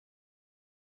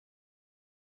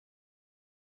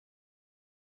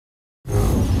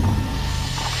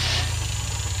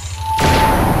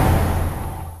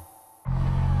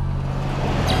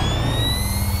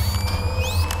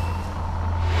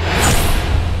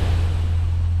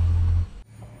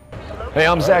Hey,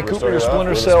 I'm Zach Cooper, your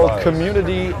Splinter Cell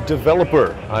community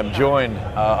developer. I'm joined,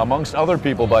 amongst other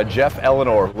people, by Jeff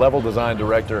Eleanor, level design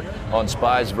director on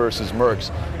Spies versus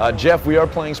Mercs. Jeff, we are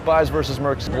playing Spies versus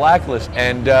Mercs Blacklist,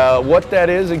 and what that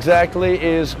is exactly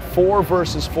is 4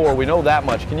 versus 4. We know that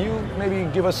much. Can you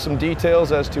maybe give us some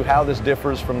details as to how this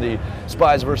differs from the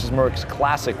Spies versus Mercs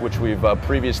Classic, which we've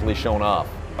previously shown off?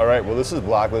 All right, well, this is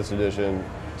Blacklist Edition.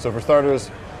 So for starters,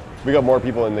 we got more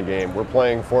people in the game. We're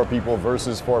playing 4 people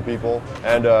versus 4 people.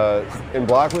 And in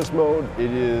Blacklist mode,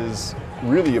 it is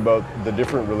really about the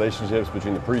different relationships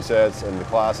between the presets and the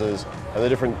classes and the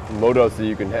different loadouts that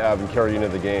you can have and carry into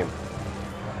the game.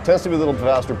 It tends to be a little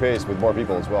faster paced with more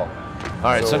people as well.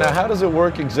 All right, so now how does it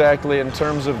work exactly in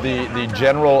terms of the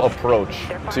general approach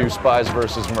to Spies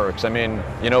versus Mercs? I mean,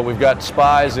 you know, we've got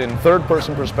Spies in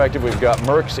third-person perspective, we've got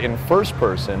Mercs in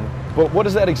first-person, but what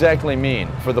does that exactly mean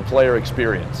for the player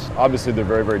experience? Obviously, they're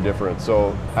very, very different.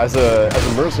 So as a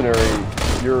mercenary,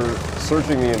 you're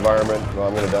searching the environment. Well,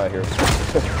 I'm going to die here.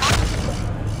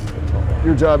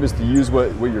 Your job is to use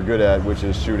what you're good at, which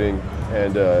is shooting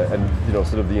and you know,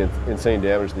 sort of the insane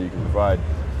damage that you can provide.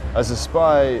 As a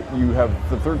spy, you have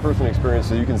the third-person experience,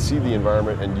 so you can see the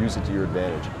environment and use it to your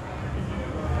advantage.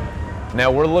 Now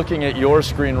we're looking at your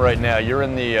screen right now. You're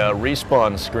in the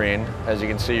respawn screen. As you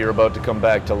can see, you're about to come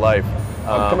back to life.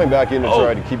 I'm coming back in to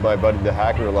try to keep my buddy, the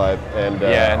hacker, alive, and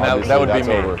yeah, and that would be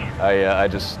me. Over. I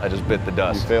just bit the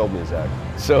dust. You failed me, Zach.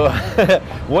 So,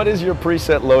 what is your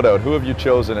preset loadout? Who have you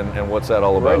chosen, and what's that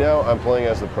all about? Right now, I'm playing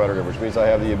as the Predator, which means I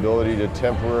have the ability to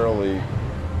temporarily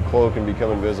cloak and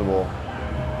become invisible,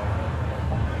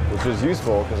 which is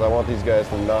useful because I want these guys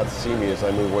to not see me as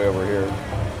I move way over here.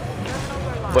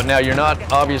 But now you're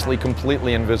not obviously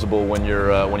completely invisible when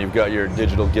you've got your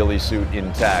digital ghillie suit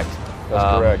intact.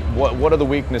 That's correct. What are the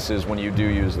weaknesses when you do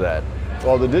use that?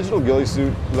 Well, the digital ghillie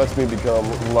suit lets me become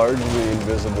largely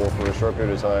invisible for a short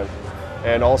period of time,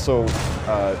 and also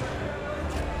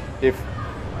if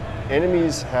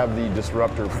enemies have the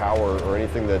disruptor power or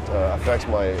anything that affects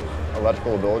my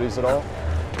electrical abilities at all,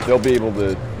 they'll be able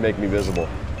to make me visible.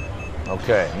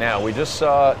 Okay, now we just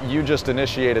saw you just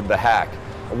initiated the hack.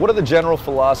 What are the general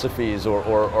philosophies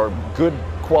or good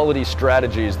quality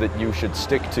strategies that you should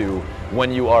stick to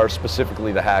when you are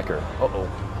specifically the hacker? Uh-oh.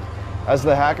 As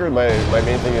the hacker, my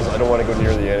main thing is I don't want to go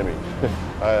near the enemy.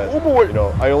 Oh boy! You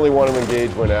know, I only want to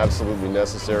engage when absolutely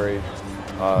necessary,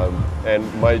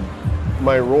 and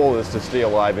my role is to stay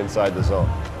alive inside the zone.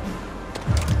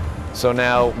 So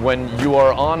now, when you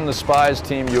are on the Spies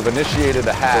team, you've initiated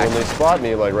a hack. So when they spot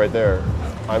me, like right there,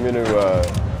 I'm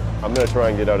gonna try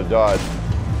and get out of dodge.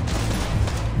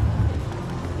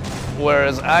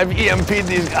 Whereas I've EMP'd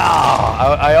these.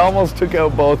 I almost took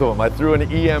out both of them. I threw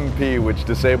an EMP, which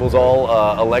disables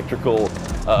all electrical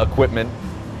equipment,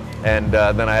 and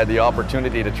then I had the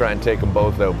opportunity to try and take them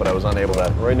both out, but I was unable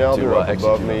to. Right now they're up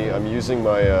above execute. me. I'm using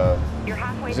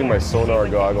my sonar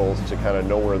goggles to kind of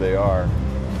know where they are.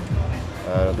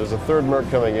 There's a third Merc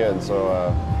coming in,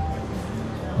 so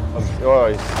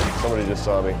somebody just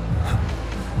saw me.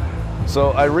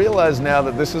 So I realize now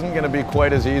that this isn't going to be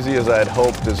quite as easy as I had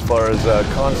hoped as far as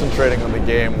concentrating on the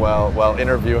game while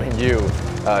interviewing you,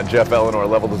 Jeff Eleanor,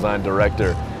 level design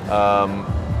director.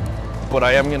 But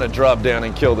I am going to drop down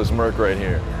and kill this Merc right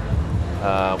here,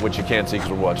 which you can't see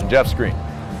because we're watching Jeff's screen.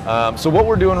 So what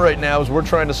we're doing right now is we're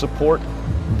trying to support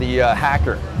the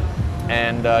hacker.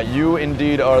 And you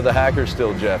indeed are the hacker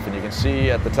still, Jeff. And you can see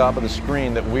at the top of the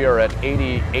screen that we are at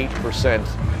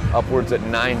 88%, upwards at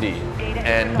 90.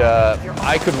 And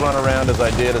I could run around as I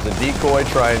did as a decoy,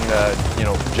 try and you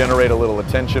know, generate a little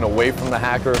attention away from the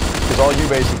hacker. Because all you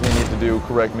basically need to do,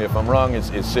 correct me if I'm wrong,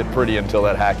 is sit pretty until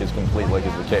that hack is complete, like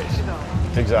is the case.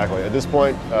 Exactly. At this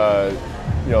point,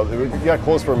 you know, we got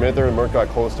close for a minute there, and Merc got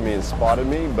close to me and spotted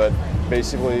me. But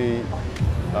basically,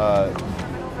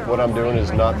 what I'm doing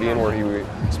is not being where he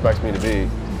expects me to be.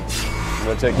 I'm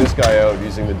going to take this guy out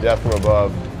using the death from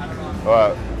above.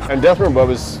 And death from above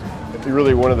is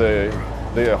really one of the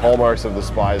hallmarks of the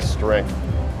Spy's strength.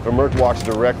 If a Merc walks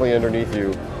directly underneath you,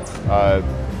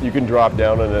 you can drop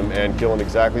down on him and kill him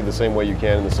exactly the same way you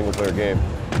can in the single-player game.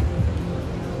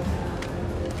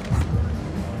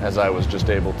 As I was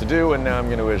just able to do, and now I'm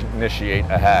going to initiate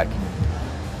a hack.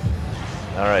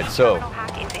 All right, so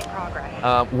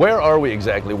where are we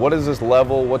exactly? What is this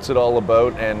level? What's it all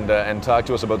about? And talk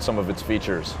to us about some of its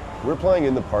features. We're playing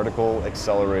in the particle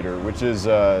accelerator, which is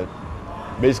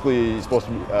basically supposed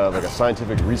to be like a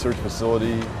scientific research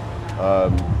facility,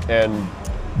 and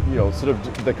you know, sort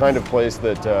of the kind of place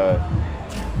that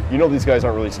you know these guys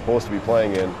aren't really supposed to be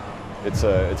playing in. It's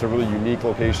a really unique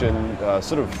location,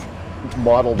 sort of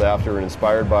modeled after and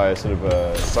inspired by sort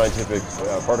of scientific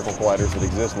particle colliders that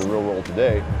exist in the real world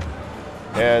today.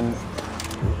 And,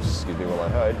 excuse me while I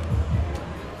hide.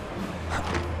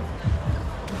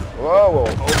 Whoa, whoa.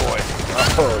 Oh boy.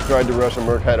 Oh, tried to rush a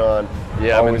Merc head on.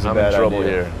 Yeah, I'm in trouble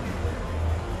idea. here.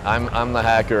 I'm the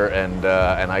hacker, and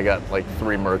I got like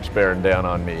 3 Mercs bearing down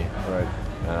on me. Right.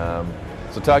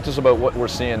 So talk to us about what we're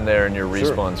seeing there in your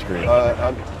respawn screen.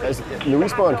 In the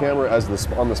respawn camera,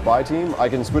 on the spy team, I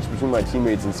can switch between my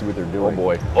teammates and see what they're doing. Oh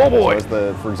boy! Oh boy!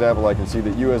 So for example, I can see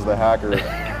that you as the hacker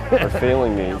are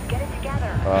failing me.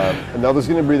 And now there's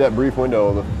going to be that brief window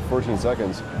of 14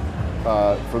 seconds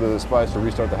for the spies to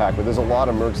restart the hack. But there's a lot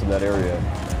of Mercs in that area.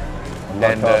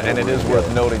 And it is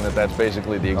worth noting that that's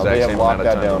basically the exact same amount of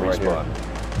time to respawn.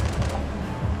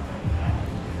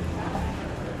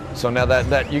 So now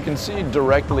that you can see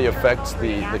directly affects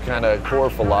the kind of core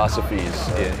philosophies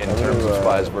in terms of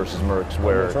Spies versus Mercs,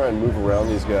 where I'm try and move around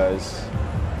these guys.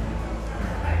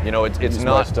 You know, it's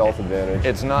not stealth advantage.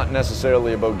 It's not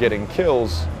necessarily about getting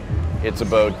kills. It's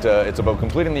about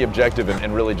completing the objective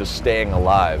and really just staying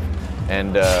alive.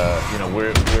 And you know,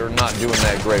 we're not doing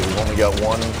that great. We've only got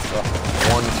one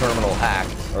terminal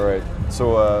hacked. All right.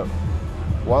 So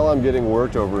while I'm getting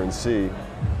worked over in C, you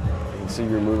can see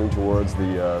you're moving towards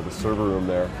the server room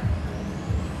there.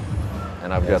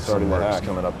 And I've got some Mercs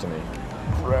coming up to me.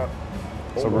 Crap.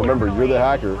 So remember, you're the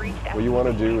hacker. What you want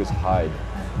to do is hide.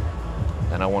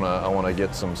 And I want to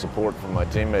get some support from my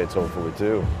teammates, hopefully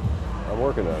too. I'm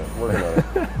working on it.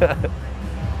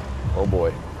 Oh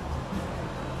boy.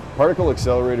 Particle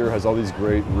Accelerator has all these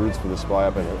great routes for the spy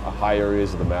up in high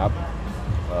areas of the map.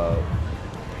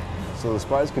 So the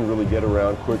spies can really get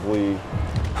around quickly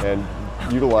and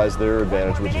utilize their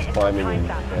advantage, which is climbing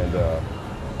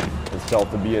and stealth,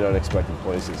 to be in unexpected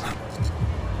places. I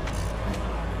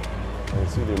can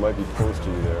see they might be close to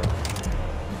you there.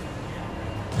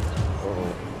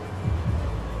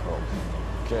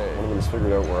 Okay. One of them's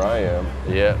figured out where I am.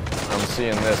 Yeah, I'm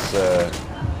seeing this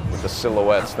with the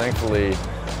silhouettes. Thankfully,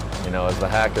 you know, as the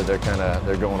hacker,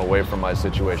 they're going away from my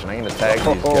situation. I'm going to tag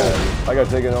these guys. I got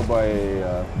taken out by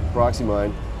a proxy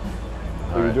mine.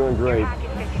 You're right. doing great.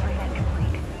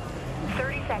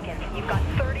 30 seconds. You've got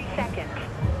 30 seconds.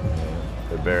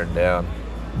 They're bearing down.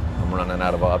 I'm running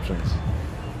out of options.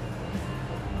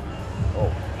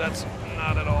 Oh, that's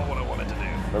not at all what I wanted to do.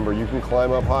 Remember, you can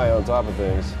climb up high on top of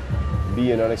things,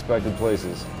 be in unexpected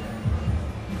places.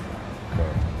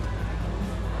 Okay.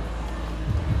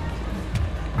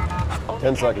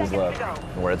 10 seconds left.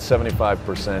 We're at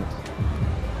 75%.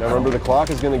 Now remember, the clock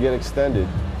is going to get extended.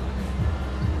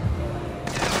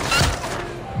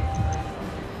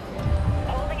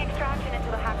 Holding extraction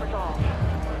into the hacker's ult.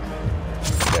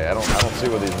 Okay, I don't see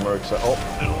where these Mercs are. Oh,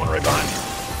 there's one right behind me.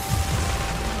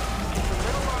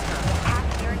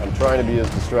 I'm trying to be as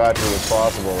distracting as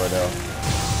possible right now.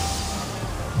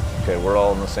 Okay, we're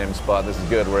all in the same spot. This is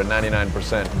good. We're at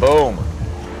 99%. Boom.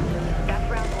 That's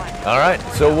round 1. All right,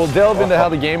 so we'll delve into how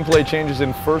the gameplay changes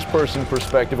in first-person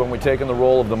perspective when we take on the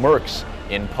role of the Mercs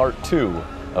in part 2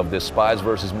 of this Spies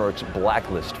vs. Mercs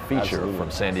Blacklist feature from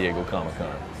San Diego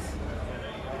Comic-Con.